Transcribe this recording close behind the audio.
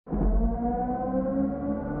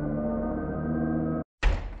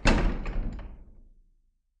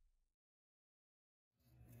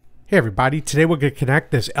Hey everybody, today we're going to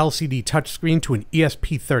connect this LCD touchscreen to an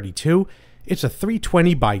ESP32. It's a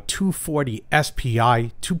 320 by 240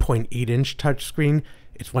 SPI 2.8-inch touchscreen.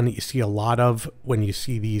 It's one that you see a lot of when you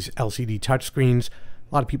see these LCD touchscreens.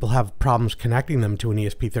 A lot of people have problems connecting them to an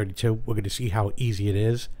ESP32. We're going to see how easy it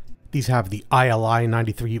is. These have the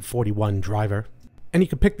ILI9341 driver. And you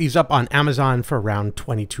can pick these up on Amazon for around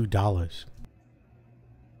 $22.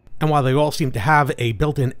 And while they all seem to have a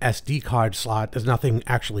built-in SD card slot, there's nothing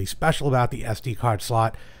actually special about the SD card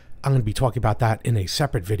slot. I'm going to be talking about that in a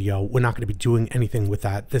separate video. We're not going to be doing anything with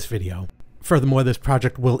that this video. Furthermore, this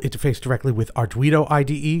project will interface directly with Arduino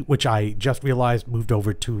IDE, which I just realized moved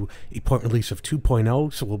over to a point release of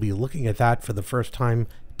 2.0, so we'll be looking at that for the first time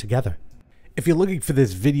together. If you're looking for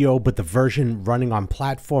this video but the version running on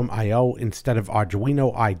Platform IO instead of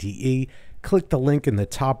Arduino IDE, click the link in the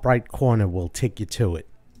top right corner. We'll take you to it.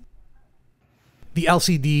 The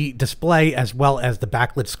LCD display as well as the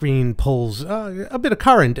backlit screen pulls a bit of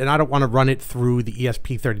current, and I don't want to run it through the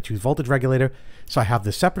ESP32 voltage regulator, so I have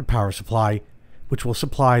the separate power supply, which will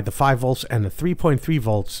supply the 5 volts and the 3.3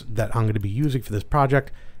 volts that I'm going to be using for this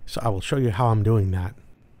project, so I will show you how I'm doing that.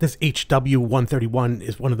 This HW131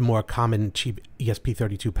 is one of the more common cheap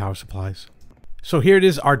ESP32 power supplies. So here it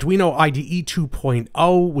is, Arduino IDE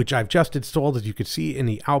 2.0, which I've just installed, as you can see in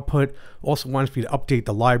the output. Also wants me to update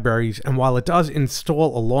the libraries, and while it does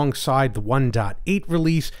install alongside the 1.8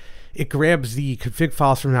 release, it grabs the config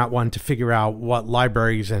files from that one to figure out what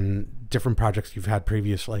libraries and different projects you've had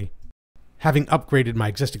previously. Having upgraded my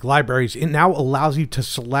existing libraries, it now allows you to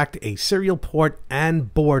select a serial port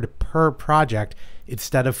and board per project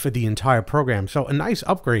instead of for the entire program. So a nice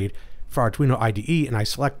upgrade for Arduino IDE, and I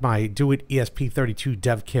select my Do It ESP32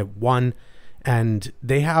 Dev Kit 1, and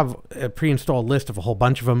they have a pre-installed list of a whole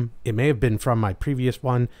bunch of them. It may have been from my previous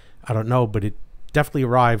one, I don't know, but it definitely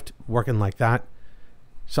arrived working like that.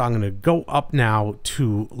 So I'm going to go up now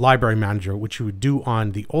to Library Manager, which you would do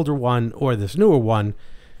on the older one or this newer one,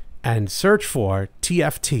 and search for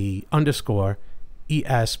TFT_ESPI.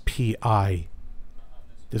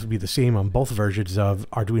 This will be the same on both versions of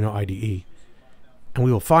Arduino IDE. And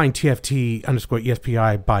we will find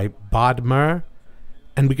TFT_ESPI by Bodmer.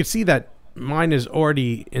 And we can see that mine is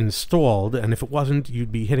already installed. And if it wasn't, you'd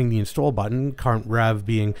be hitting the install button, current rev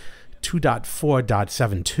being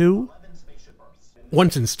 2.4.72.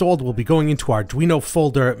 Once installed, we'll be going into Arduino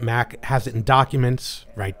folder. Mac has it in Documents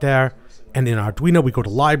right there. And in Arduino, we go to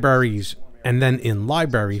Libraries. And then in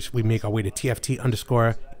Libraries, we make our way to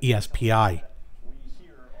TFT_ESPI.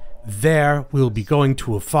 There, we'll be going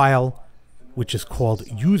to a file which is called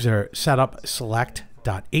user setup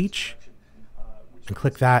select.h, and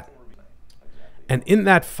click that. And in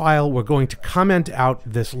that file, we're going to comment out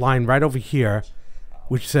this line right over here,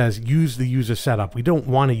 which says use the user setup. We don't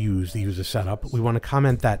want to use the user setup. We want to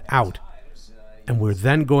comment that out. And we're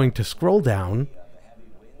then going to scroll down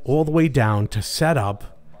all the way down to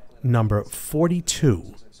setup number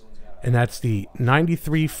 42. And that's the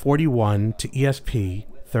 9341 to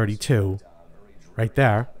ESP32 right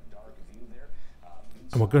there.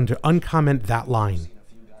 And we're going to uncomment that line.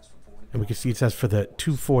 And we can see it says for the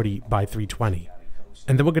 240 by 320.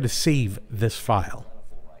 And then we're going to save this file,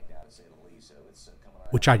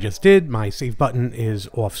 which I just did. My save button is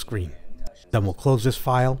off screen. Then we'll close this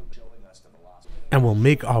file. And we'll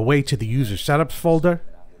make our way to the user setups folder.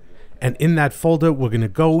 And in that folder, we're going to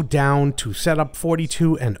go down to setup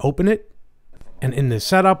 42 and open it. And in the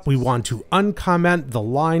setup, we want to uncomment the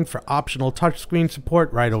line for optional touchscreen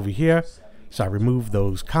support right over here. So I remove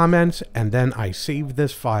those comments, and then I save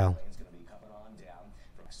this file.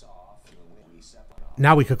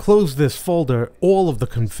 Now we could close this folder. All of the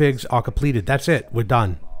configs are completed. That's it. We're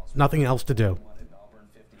done. Nothing else to do.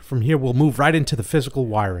 From here, we'll move right into the physical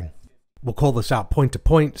wiring. We'll call this out point to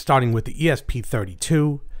point, starting with the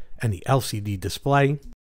ESP32 and the LCD display.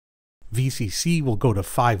 VCC will go to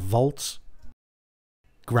 5 volts.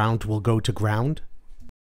 Ground will go to ground.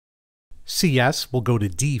 CS will go to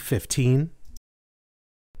D15.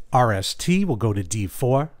 RST will go to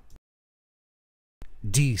D4.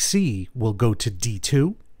 DC will go to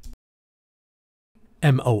D2.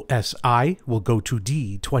 MOSI will go to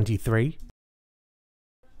D23.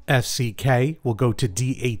 SCK will go to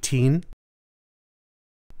D18.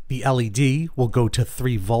 The LED will go to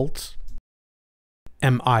 3 volts.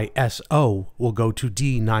 MISO will go to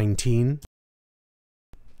D19.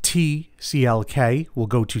 TCLK will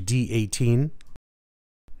go to D18.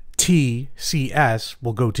 TCS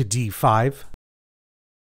will go to D5.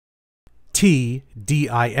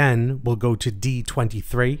 TDIN will go to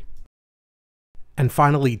D23. And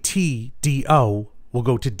finally, TDO will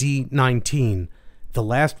go to D19. The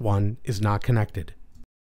last one is not connected.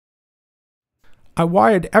 I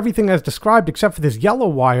wired everything as described except for this yellow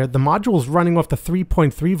wire. The module is running off the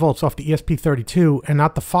 3.3 volts off the ESP32 and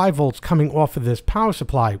not the 5 volts coming off of this power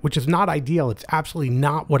supply, which is not ideal. It's absolutely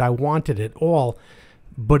not what I wanted at all,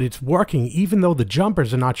 but it's working even though the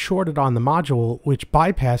jumpers are not shorted on the module, which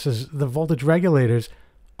bypasses the voltage regulators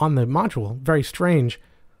on the module. Very strange.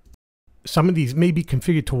 Some of these may be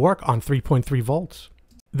configured to work on 3.3 volts.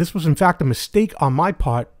 This was in fact a mistake on my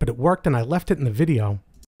part, but it worked and I left it in the video.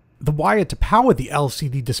 The wire to power the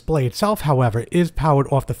LCD display itself, however, is powered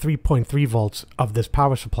off the 3.3 volts of this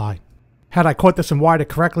power supply. Had I caught this and wired it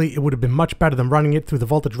correctly, it would have been much better than running it through the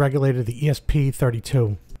voltage regulator, the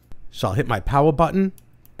ESP32. So I'll hit my power button,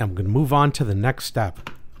 and we're going to move on to the next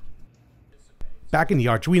step. Back in the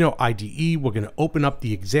Arduino IDE, we're going to open up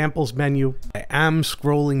the examples menu. I am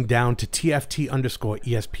scrolling down to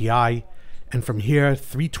TFT_ESPI, and from here,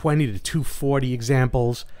 320 to 240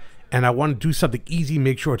 examples. And I want to do something easy,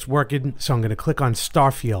 make sure it's working, so I'm going to click on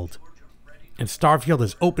Starfield. And Starfield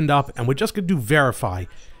has opened up, and we're just going to do verify.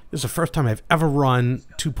 This is the first time I've ever run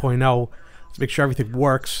 2.0. Let's make sure everything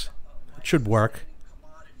works. It should work.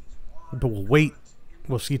 But we'll wait.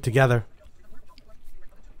 We'll see it together.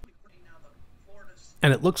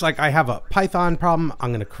 And it looks like I have a Python problem.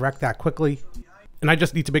 I'm going to correct that quickly. And I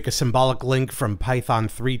just need to make a symbolic link from Python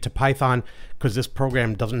 3 to Python because this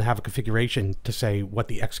program doesn't have a configuration to say what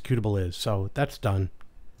the executable is. So that's done.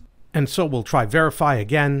 And so we'll try verify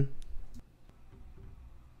again.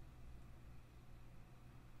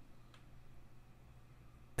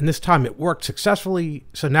 And this time it worked successfully.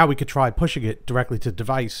 So now we could try pushing it directly to the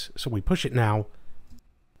device. So we push it now.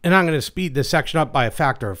 And I'm going to speed this section up by a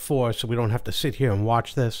factor of 4 so we don't have to sit here and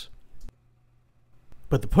watch this.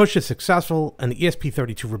 But the push is successful and the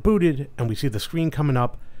ESP32 rebooted and we see the screen coming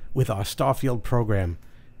up with our Starfield program.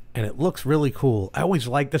 And it looks really cool. I always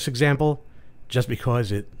like this example just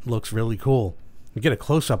because it looks really cool. You get a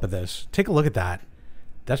close-up of this. Take a look at that.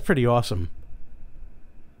 That's pretty awesome.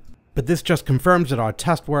 But this just confirms that our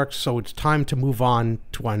test works, so it's time to move on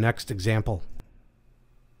to our next example.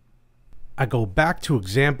 I go back to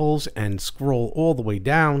examples and scroll all the way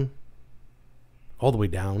down.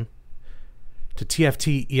 To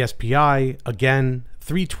TFT ESPI, again,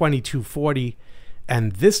 320/240,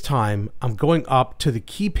 and this time I'm going up to the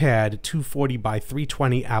keypad 240 by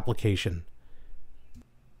 320 application.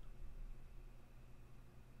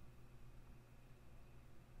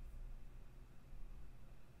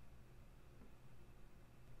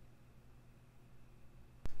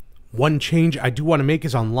 One change I do want to make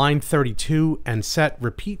is on line 32 and set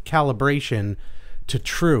repeat calibration to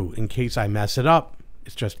true in case I mess it up.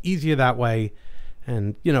 It's just easier that way.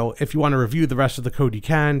 And, you know, if you want to review the rest of the code, you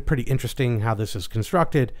can. Pretty interesting how this is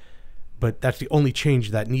constructed. But that's the only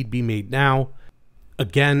change that need be made now.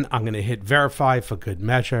 Again, I'm going to hit verify for good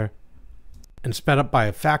measure. And sped up by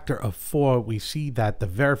a factor of 4, we see that the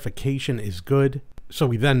verification is good. So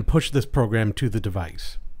we then push this program to the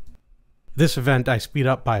device. This event I speed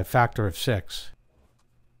up by a factor of 6.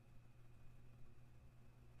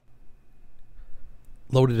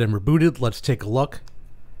 Loaded and rebooted, let's take a look.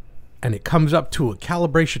 And it comes up to a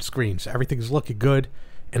calibration screen, so everything's looking good.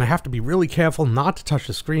 And I have to be really careful not to touch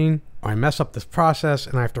the screen, or I mess up this process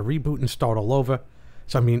and I have to reboot and start all over.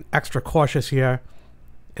 So I'm being extra cautious here.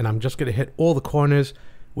 And I'm just going to hit all the corners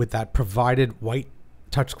with that provided white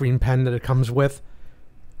touchscreen pen that it comes with.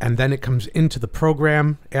 And then it comes into the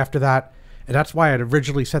program after that. And that's why I'd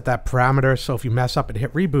originally set that parameter, so if you mess up and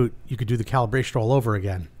hit reboot, you could do the calibration all over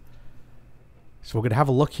again. So we're going to have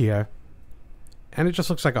a look here. And it just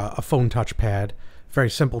looks like a phone touchpad. Very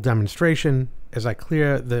simple demonstration as I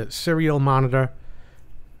clear the serial monitor.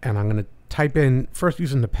 And I'm going to type in, first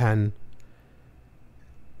using the pen.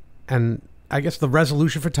 And I guess the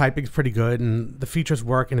resolution for typing is pretty good. And the features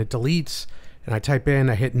work and it deletes. And I type in,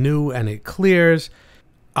 I hit new and it clears.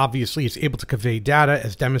 Obviously, it's able to convey data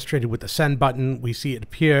as demonstrated with the send button. We see it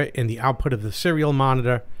appear in the output of the serial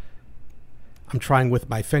monitor. I'm trying with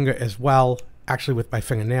my finger as well. Actually with my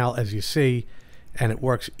fingernail, as you see. And it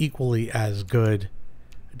works equally as good.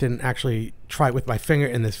 I didn't actually try it with my finger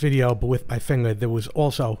in this video, but with my finger there was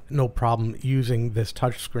also no problem using this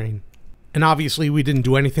touchscreen. And obviously we didn't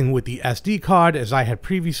do anything with the SD card as I had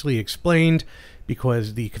previously explained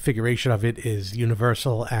because the configuration of it is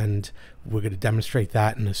universal and we're going to demonstrate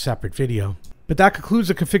that in a separate video. But that concludes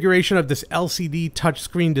the configuration of this LCD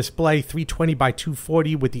touchscreen display 320 by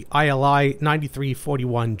 240 with the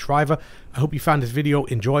ILI9341 driver. I hope you found this video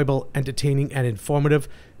enjoyable, entertaining, and informative.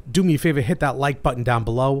 Do me a favor, hit that like button down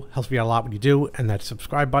below. Helps me out a lot when you do. And that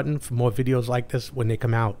subscribe button for more videos like this when they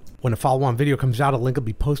come out. When a follow-on video comes out, a link will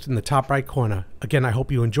be posted in the top right corner. Again, I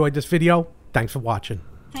hope you enjoyed this video. Thanks for watching.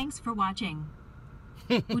 Thanks for watching.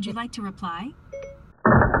 Would you like to reply?